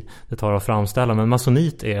energi det tar att framställa. Men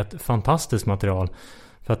masonit är ett fantastiskt material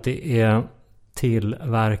för att det är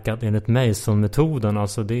tillverkat enligt Mason-metoden.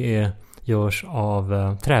 Alltså det görs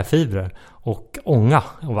av träfibrer och ånga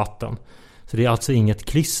och vatten. Så det är alltså inget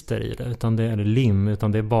klister i det, utan det är lim,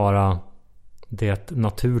 utan det är bara det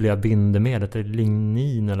naturliga bindemedlet, det är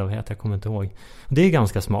lignin eller vad heter, jag kommer inte ihåg. Det är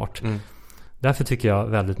ganska smart. Därför tycker jag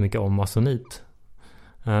väldigt mycket om masonit.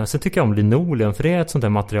 Sen tycker jag om linoleum, för det är ett sånt där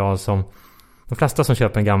material som de flesta som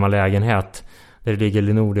köper en gammal lägenhet där det ligger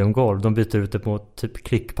linoleumgolv, de byter ut det på typ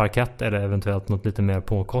klickparkett eller eventuellt något lite mer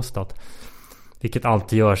påkostat. Vilket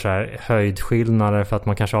alltid gör så här höjdskillnader, för att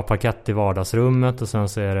man kanske har parkett i vardagsrummet och sen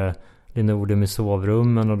så är det linoleum i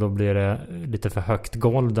sovrummen och då blir det lite för högt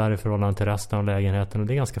golv där i förhållande till resten av lägenheten och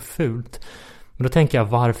det är ganska fult. Men då tänker jag,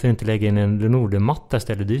 varför inte lägga in en linoleummatta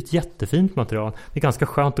istället? Det är ju ett jättefint material. Det är ganska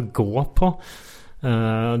skönt att gå på.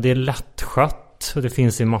 Det är lättskött och det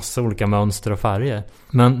finns i massa olika mönster och färger.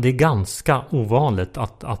 Men det är ganska ovanligt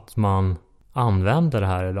att man använder det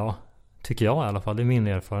här idag. Tycker jag i alla fall, det är min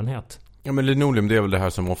erfarenhet. Ja, men linoleum, det är väl det här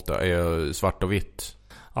som ofta är svart och vitt?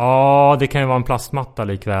 Ja, det kan ju vara en plastmatta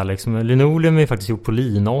likväl liksom. Linoleum är faktiskt gjort på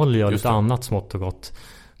linolja och lite annat smått och gott,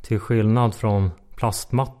 till skillnad från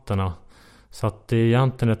plastmattorna. Så att det är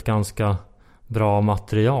egentligen ett ganska bra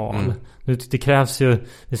material. Det krävs ju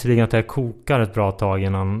visserligen att det kokar ett bra tag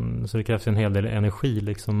innan, så det krävs en hel del energi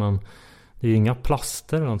liksom, men det är ju inga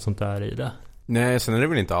plaster eller något sånt där i det. Nej, sen är det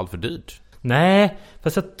väl inte allt för dyrt? Nej,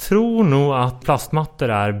 fast jag tror nog att plastmattor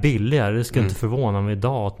är billigare. Det skulle inte förvåna mig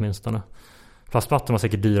idag åtminstone. Plastmattor var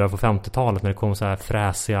säkert dyrare på 50-talet när det kom så här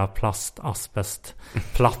fräsiga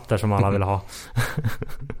plastasbestplattor som alla ville ha.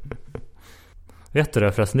 Vet du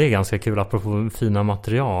det förresten, det är ganska kul apropå fina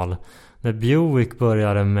material. När Buick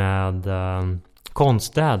började med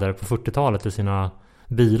konstläder på 40-talet i sina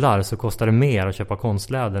bilar så kostar det mer att köpa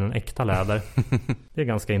konstläder än äkta läder. Det är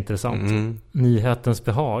ganska intressant. Nyhetens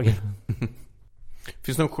behag.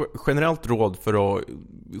 Finns det något generellt råd för att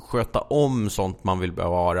sköta om sånt man vill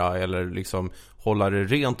bevara eller liksom hålla det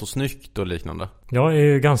rent och snyggt och liknande? Jag är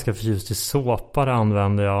ju ganska förtjust i såpa, det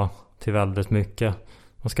använder jag till väldigt mycket.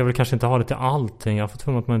 Man ska väl kanske inte ha det till allting. Jag har fått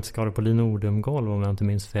för mig att man inte ska ha det på linoleumgolv om jag inte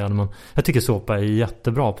minns fel. Men jag tycker såpa är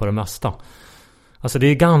jättebra på det mesta. Alltså det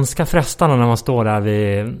är ganska frestande när man står där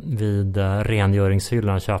vid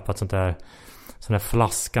rengöringshyllan och köper ett sånt där sån här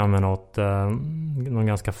flaska med någon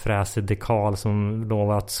ganska fräsig dekal som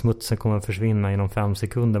lovar att smutsen kommer att försvinna inom 5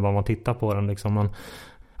 sekunder bara man tittar på den liksom.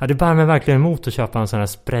 Det bär mig verkligen emot att köpa en sån här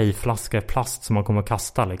sprayflaska i plast som man kommer att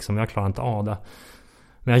kasta liksom. Jag klarar inte av det.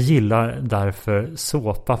 Men jag gillar därför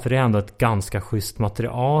såpa, för det är ändå ett ganska schysst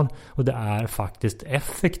material och det är faktiskt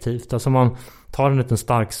effektivt. Alltså om man tar en liten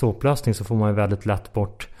stark såplösning så får man ju väldigt lätt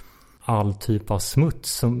bort all typ av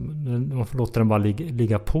smuts. Man får låta den bara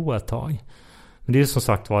ligga på ett tag. Men det är ju som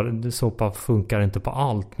sagt såpa funkar inte på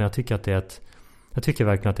allt, men jag tycker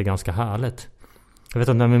verkligen att det är ganska härligt. Jag vet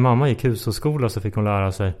att när min mamma gick hushållsskola så fick hon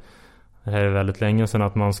lära sig, det här är väldigt länge sedan,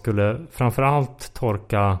 att man skulle framförallt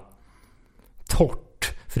torka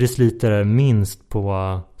torrt. För det sliter minst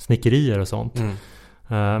på snickerier och sånt.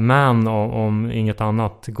 Men om inget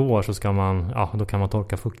annat går så då kan man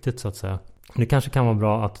torka fuktigt så att säga. Det kanske kan vara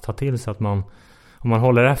bra att ta till sig att om man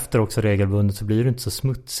håller efter också regelbundet så blir det inte så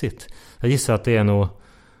smutsigt. Jag gissar att det är nog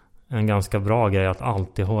en ganska bra grej att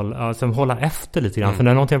alltid hålla efter lite grann. För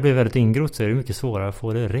när någonting blir väldigt ingrott så är det mycket svårare att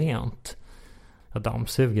få det rent. Jag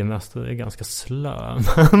dammsuger mest och det är ganska slö.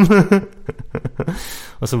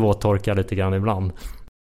 Och så våttorkar jag lite grann ibland.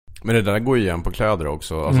 Men det där går ju igen på kläder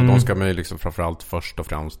också. Alltså de ska man ju liksom framförallt först och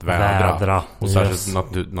främst vädra. Och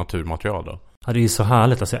särskilt naturmaterial då. Ja, det är ju så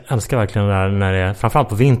härligt. Alltså, jag älskar verkligen det där när det är, framförallt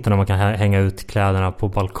på vintern när man kan hänga ut kläderna på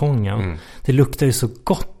balkongen. Det luktar ju så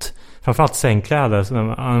gott. Framförallt sängkläder.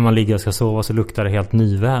 När man ligger och ska sova så luktar det helt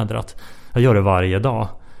nyvädrat. Jag gör det varje dag.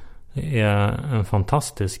 Det är en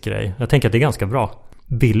fantastisk grej. Jag tänker att det är ganska bra.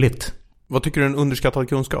 Billigt. Vad tycker du är en underskattad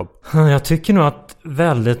kunskap? Jag tycker nog att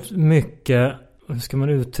väldigt mycket, hur ska man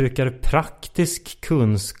uttrycka det, praktisk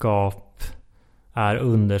kunskap är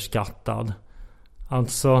underskattad.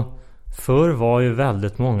 Alltså, förr var ju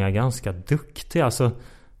väldigt många ganska duktiga. Alltså,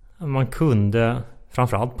 man kunde,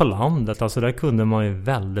 framförallt på landet, alltså där kunde man ju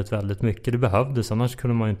väldigt, väldigt mycket. Det behövdes, annars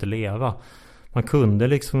kunde man ju inte leva. Man kunde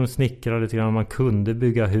liksom snickra lite grann, man kunde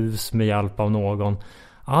bygga hus med hjälp av någon.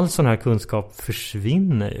 All sån här kunskap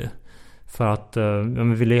försvinner ju. För att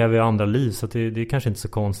vi lever i andra liv, så att det är kanske inte så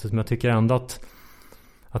konstigt. Men jag tycker ändå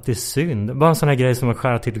att det är synd. Bara en sån här grej som att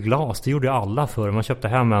skära till glas, det gjorde ju alla förr. Man köpte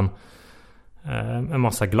hem en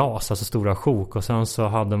massa glas, alltså stora sjok. Och sen så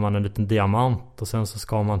hade man en liten diamant och sen så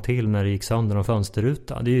skar man till när det gick sönder någon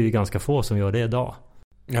fönsterruta. Det är ju ganska få som gör det idag.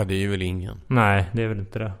 Ja, det är ju väl ingen. Nej, det är väl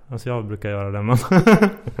inte det. Alltså jag brukar göra det, men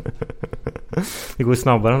det går ju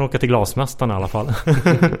snabbare än att åka till glasmästaren i alla fall.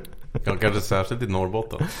 Ja, kanske särskilt i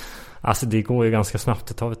Norrbotten. Alltså det går ju ganska snabbt.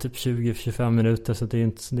 Det tar väl typ 20-25 minuter, så det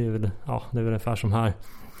är väl ungefär som här.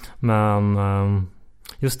 Men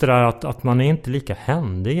just det där att man är inte lika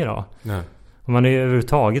händig idag. Nej. Och man är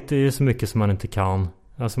överhuvudtaget, det är så mycket som man inte kan.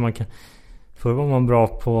 Alltså förr var man bra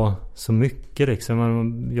på så mycket liksom.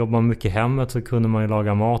 Man jobbar mycket i hemmet så kunde man ju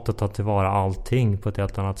laga mat och ta tillvara allting på ett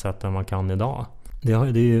helt annat sätt än man kan idag. Det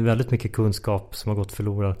är ju väldigt mycket kunskap som har gått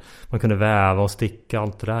förlorad. Man kunde väva och sticka,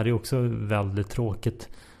 allt det där. Det är också väldigt tråkigt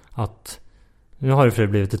att nu har det för det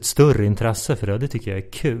blivit ett större intresse för det. Det tycker jag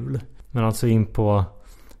är kul. Men alltså in på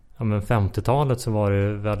 50-talet så var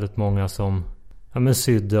det väldigt många som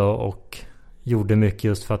sydde och gjorde mycket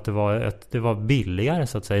just för att det var billigare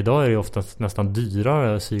så att säga. Idag är det ju oftast nästan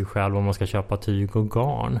dyrare att sy själv om man ska köpa tyg och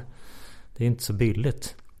garn. Det är inte så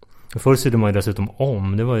billigt. Förr sydde man ju dessutom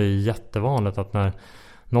om. Det var ju jättevanligt att när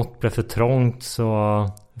något blev för trångt så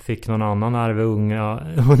fick någon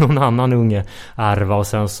annan unge ärva och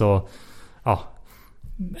sen så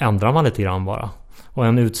ändrar man lite grann bara. Och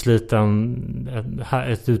ett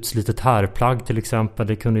utslitet herrplagg till exempel,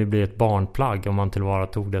 det kunde ju bli ett barnplagg om man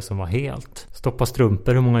tillvaratog det som var helt. Stoppa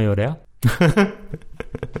strumpor, hur många gör det?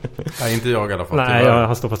 Nej, inte jag i alla fall. Nej, jag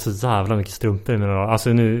har stoppat så jävla mycket strumpor i mina dagar.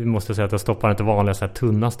 Alltså nu måste jag säga att jag stoppar inte vanliga så här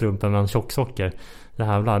tunna strumpor, men tjocksocker.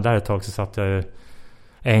 Där ett tag så satt jag ju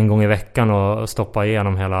en gång i veckan och stoppade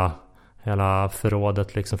igenom hela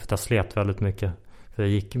förrådet liksom, för att jag slet väldigt mycket. För det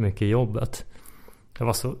gick mycket i jobbet. Jag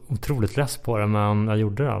var så otroligt less på det, men jag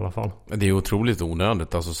gjorde det i alla fall. Det är otroligt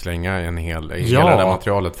onödigt, alltså slänga hela det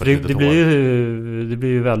materialet för det blir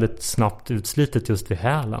ju väldigt snabbt utslitet just vid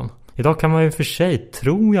hälen. Idag kan man ju för sig,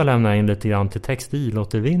 tror jag, lämna in lite grann till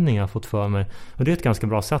textilåtervinning, jag har fått för mig. Och det är ett ganska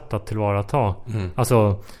bra sätt att tillvarata.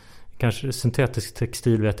 Alltså, kanske syntetisk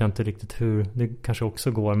textil vet jag inte riktigt hur. Det kanske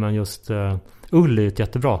också går, men just ull är ett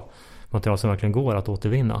jättebra material som verkligen går att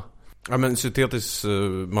återvinna. Ja, men syntetiskt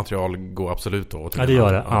material går absolut åt. Ja, det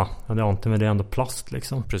gör det. Ja, det är inte, men det är ändå plast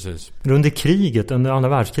liksom. Precis. Under andra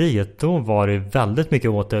världskriget, då var det väldigt mycket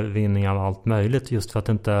återvinning av allt möjligt, just för att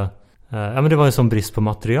inte men det var ju sån brist på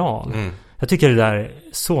material. Jag tycker det där är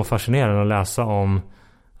så fascinerande att läsa om,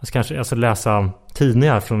 alltså läsa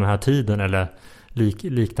tidningar från den här tiden, eller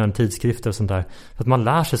liknande tidskrifter och sånt där. För att man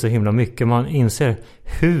lär sig så himla mycket. Man inser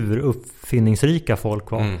hur uppfinningsrika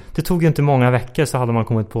folk var. Det tog ju inte många veckor så hade man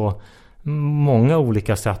kommit på många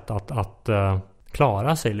olika sätt att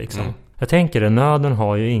klara sig liksom. Jag tänker det, nöden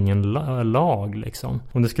har ju ingen lag liksom.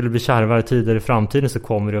 Om det skulle bli kärvare tider i framtiden så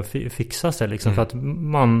kommer det att fixa sig liksom. För att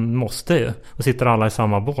man måste ju. Och sitter alla i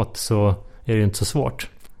samma båt så är det ju inte så svårt.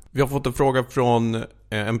 Vi har fått en fråga från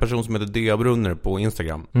en person som heter Dea Brunner på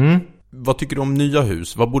Instagram. Vad tycker du om nya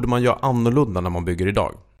hus? Vad borde man göra annorlunda när man bygger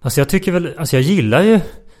idag? Alltså jag gillar ju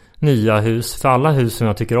nya hus. För alla hus som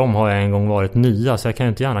jag tycker om har jag en gång varit nya. Så jag kan ju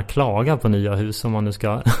inte gärna klaga på nya hus om man nu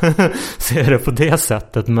ska se det på det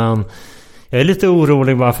sättet. Men jag är lite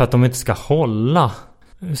orolig bara för att de inte ska hålla.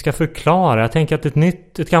 Hur ska jag förklara? Jag tänker att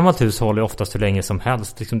ett gammalt hus håller oftast hur länge som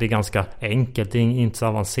helst. Liksom det är ganska enkelt, det är inte så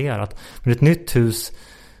avancerat. Men ett nytt hus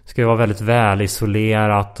ska ju vara väldigt väl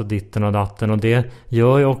isolerat och ditten och datten. Och det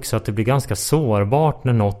gör ju också att det blir ganska sårbart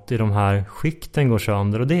när något i de här skikten går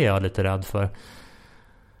sönder. Och det är jag lite rädd för.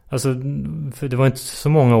 Alltså, för det var inte så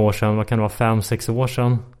många år sedan, vad kan det vara, 5-6 år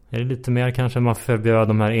sedan? Är det lite mer kanske? Man förbjöd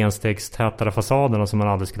de här enstegstätade fasaderna som man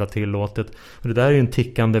aldrig skulle ha tillåtit. Och det där är ju en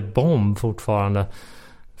tickande bomb fortfarande.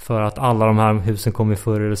 För att alla de här husen kommer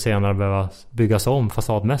förr eller senare behöva byggas om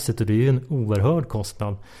fasadmässigt. Och det är ju en oerhörd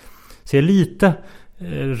kostnad. Så jag är lite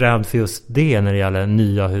rädd för just det när det gäller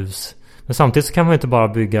nya hus. Men samtidigt så kan man inte bara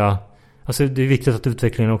bygga... Alltså det är viktigt att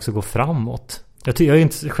utvecklingen också går framåt. Jag är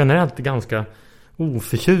inte generellt ganska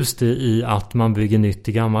oförtjust i att man bygger nytt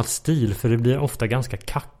i gammal stil. För det blir ofta ganska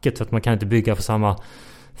kackigt. För att man kan inte bygga på samma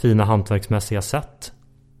fina hantverksmässiga sätt.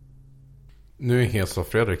 Nu är Hesa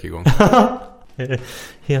Fredrik igång.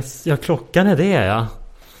 Ja, klockan är det, ja.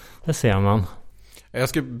 Det ser man. Jag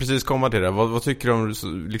ska precis komma till det. Vad tycker du om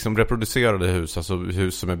liksom reproducerade hus? Alltså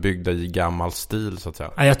hus som är byggda i gammal stil så att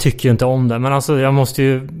säga. Jag tycker ju inte om det. Men alltså jag måste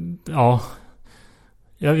ju... Ja...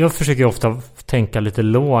 Jag försöker ju ofta tänka lite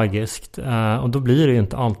logiskt. Och då blir det ju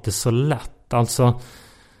inte alltid så lätt. Alltså...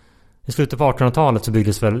 I slutet på 1800-talet så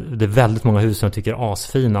byggdes det väldigt många hus som jag tycker är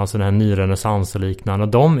asfina. Alltså den här nyrenässans och liknande.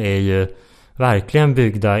 Och de är ju verkligen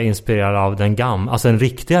byggda inspirerade av den gamla... Alltså den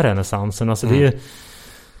riktiga renässansen. Alltså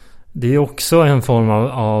det är ju också en form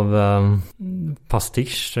av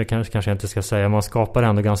pastisch. Kanske jag inte ska säga. Man skapar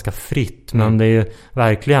ändå ganska fritt. Men det är ju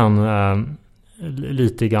verkligen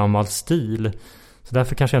lite gammal stil. Så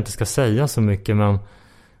därför kanske jag inte ska säga så mycket. Men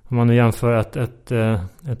om man nu jämför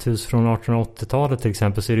ett hus från 1880-talet till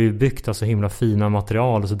exempel, så är det ju byggt av så himla fina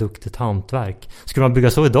material och så duktigt hantverk. Skulle man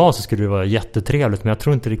bygga så idag så skulle det vara jättetrevligt. Men jag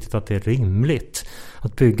tror inte riktigt att det är rimligt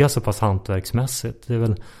att bygga så pass hantverksmässigt. Det är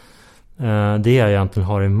väl det jag egentligen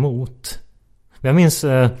har emot. Jag minns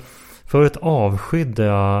förut avskydde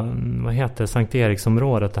jag, vad heter det, Sankt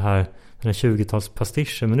Eriksområdet, det här, den här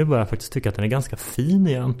 20-talspastischen. Men nu börjar jag faktiskt tycka att den är ganska fin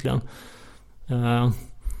egentligen.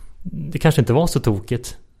 Det kanske inte var så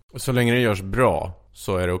tokigt. Så länge det görs bra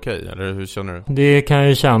så är det okej, eller hur känner du? Det kan jag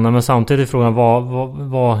ju känna, men samtidigt är frågan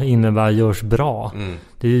vad innebär görs bra?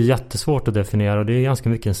 Det är ju jättesvårt att definiera och det är ganska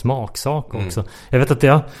mycket en smaksak också. Jag vet att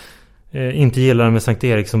jag inte gillade med Sankt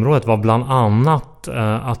Eriksområdet var bland annat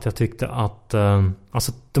att jag tyckte att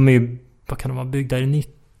alltså de är ju, vad kan de vara byggda i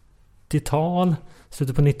 90-tal?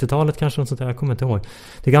 Slutet på 90-talet kanske, något sånt där, jag kommer inte ihåg.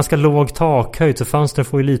 Det är ganska låg takhöjd så fönstren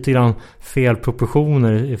får ju lite grann fel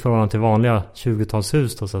proportioner i förhållande till vanliga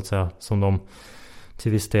 20-talshus då, så att säga, som de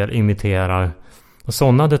till viss del imiterar. Och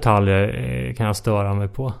sådana detaljer kan jag störa mig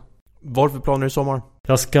på. Varför planer i sommar?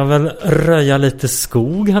 Jag ska väl röja lite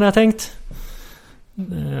skog, hade jag tänkt.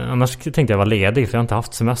 Annars tänkte jag vara ledig, för jag har inte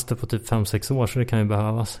haft semester på typ 5-6 år, så det kan ju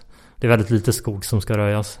behövas. Det är väldigt lite skog som ska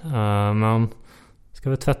röjas. Men ska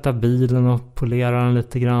vi tvätta bilen och polera den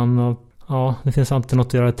lite grann. Och, ja, det finns alltid något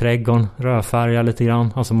att göra i trädgården. Rödfärga lite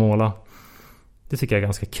grann, alltså måla. Det tycker jag är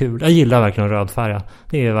ganska kul. Jag gillar verkligen rödfärga.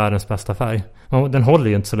 Det är världens bästa färg. Den håller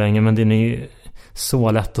ju inte så länge, men den är ju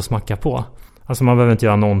så lätt att smacka på. Alltså man behöver inte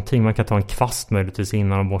göra någonting. Man kan ta en kvast möjligtvis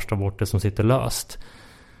innan och borsta bort det som sitter löst.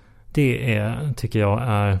 Det är, tycker jag,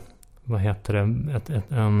 är, vad heter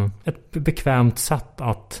det, ett bekvämt sätt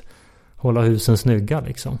att hålla husen snygga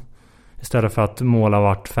liksom. Istället för att måla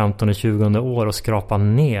vart 15-20 år och skrapa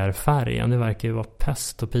ner färgen. Det verkar ju vara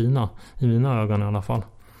pest och pina i mina ögon i alla fall.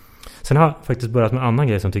 Sen har jag faktiskt börjat med en annan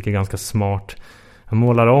grej som jag tycker är ganska smart. Jag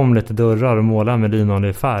målade om lite dörrar och målade med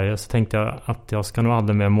linolja färg. Så tänkte jag att jag ska nog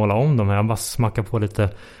aldrig mer måla om dem här. Jag bara smackar på lite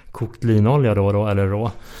kokt linolja då eller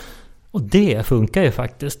rå. Och det funkar ju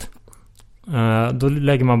faktiskt. Då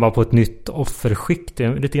lägger man bara på ett nytt offerskikt. Det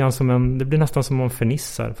är lite grann som det blir nästan som man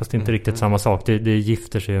fernissar. Fast det är inte riktigt samma sak. Det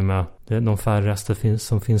gifter sig med de färre rester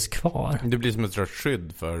som finns kvar. Det blir som ett sorts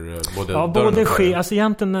skydd för både både sker. Alltså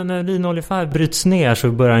egentligen när linoljefärg bryts ner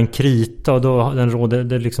så börjar den krita. Och då den råder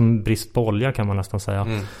det liksom brist på olja, kan man nästan säga.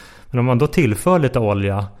 Men om man då tillför lite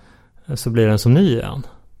olja så blir den som ny igen.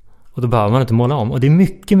 Och då behöver man inte måla om. Och det är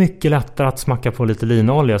mycket, mycket lättare att smacka på lite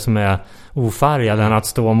linolja som är ofärgad än att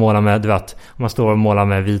stå och måla med, du vet, om man står och målar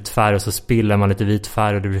med vit färg och så spiller man lite vit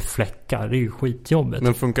färg och det blir fläckar. Det är ju skitjobbigt.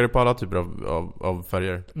 Men funkar det på alla typer av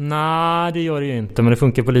färger? Nej, det gör det ju inte. Men det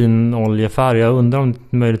funkar på linoljefärg. Jag undrar om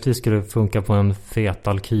det möjligtvis skulle funka på en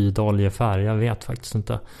fetalkydoljefärg. Jag vet faktiskt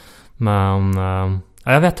inte. Men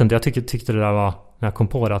jag vet inte. Jag tyckte det där var, när jag kom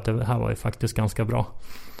på det, att det här var ju faktiskt ganska bra.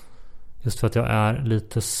 Just för att jag är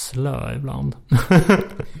lite slö ibland.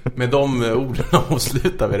 Med de orden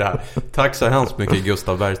avslutar vi det här. Tack så hemskt mycket,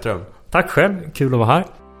 Gustav Bergström. Tack själv, kul att vara här.